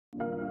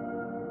Oh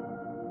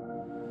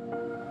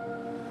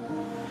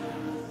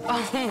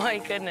my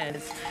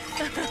goodness.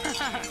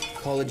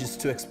 College is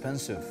too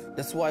expensive.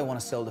 That's why I want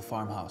to sell the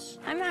farmhouse.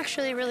 I'm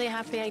actually really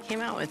happy I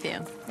came out with you.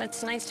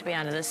 It's nice to be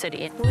out of the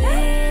city.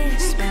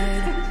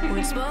 Whispered,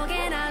 we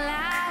spoken out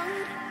loud.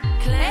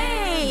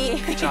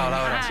 Hey! Ciao,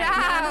 Laura.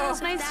 Ciao!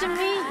 It's nice to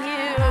meet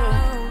you.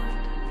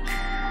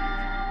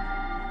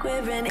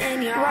 Quivering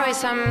in your Roy,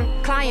 some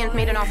client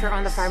made an offer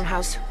on the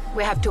farmhouse.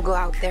 We have to go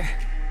out there.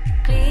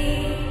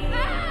 Hey!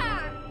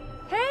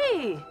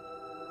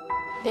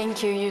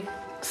 Thank you. You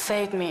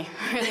saved me,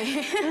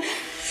 really.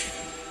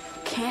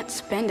 Can't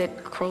spend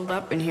it curled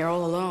up in here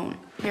all alone.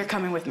 You're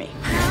coming with me.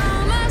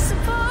 How am I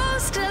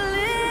supposed to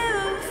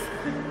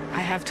live? I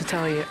have to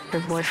tell you,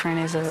 your boyfriend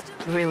is a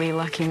really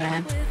lucky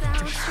man.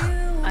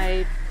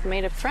 I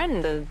made a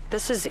friend.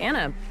 This is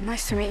Anna.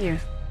 Nice to meet you.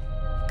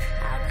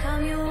 How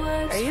come you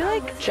work Are you,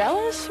 like,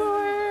 jealous,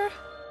 or...?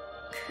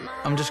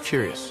 I'm just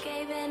curious.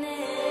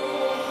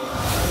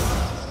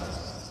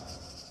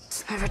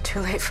 It's never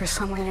too late for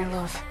someone you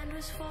love.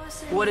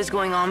 What is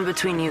going on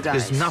between you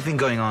guys? There's nothing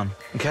going on,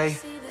 okay?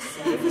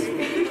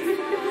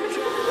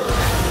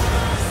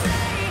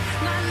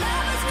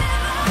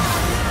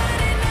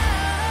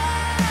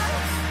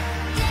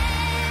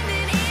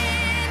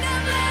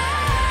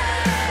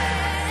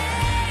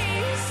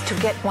 To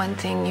get one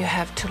thing, you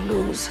have to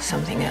lose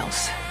something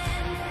else.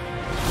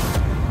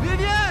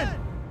 Vivien!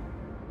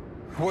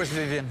 Where's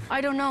Vivien?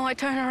 I don't know. I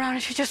turned around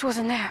and she just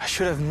wasn't there. I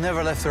should have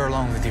never left her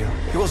alone with you.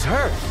 It was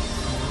her.